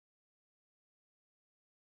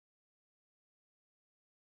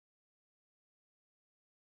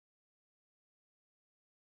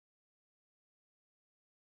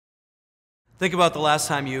Think about the last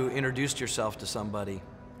time you introduced yourself to somebody.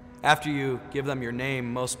 After you give them your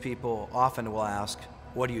name, most people often will ask,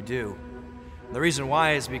 "What do you do?" And the reason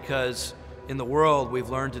why is because in the world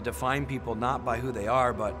we've learned to define people not by who they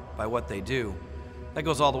are, but by what they do. That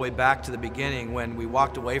goes all the way back to the beginning when we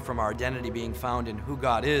walked away from our identity being found in who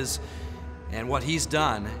God is and what He's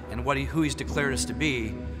done and who He's declared us to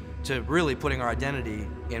be, to really putting our identity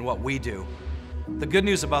in what we do. The good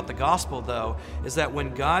news about the gospel, though, is that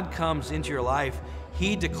when God comes into your life,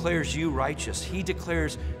 He declares you righteous. He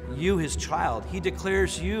declares you His child. He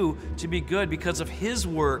declares you to be good because of His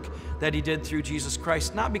work that He did through Jesus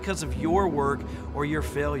Christ, not because of your work or your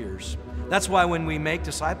failures. That's why when we make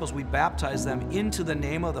disciples, we baptize them into the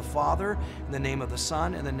name of the Father, in the name of the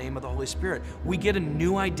Son, and the name of the Holy Spirit. We get a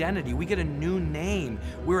new identity. We get a new name.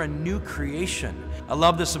 We're a new creation. I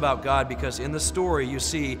love this about God because in the story, you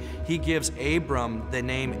see, He gives Abram the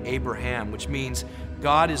name Abraham, which means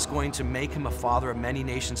God is going to make him a father of many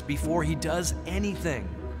nations before he does anything.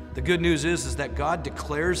 The good news is that God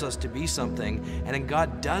declares us to be something, and then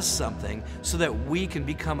God does something so that we can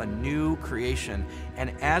become a new creation.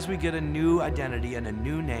 And as we get a new identity and a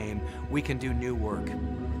new name, we can do new work.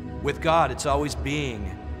 With God, it's always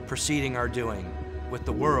being preceding our doing. With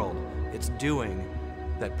the world, it's doing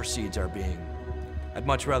that precedes our being. I'd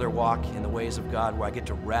much rather walk in the ways of God where I get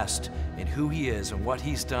to rest in who He is and what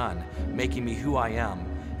He's done, making me who I am.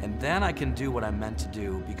 And then I can do what I'm meant to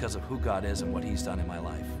do because of who God is and what He's done in my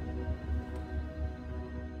life.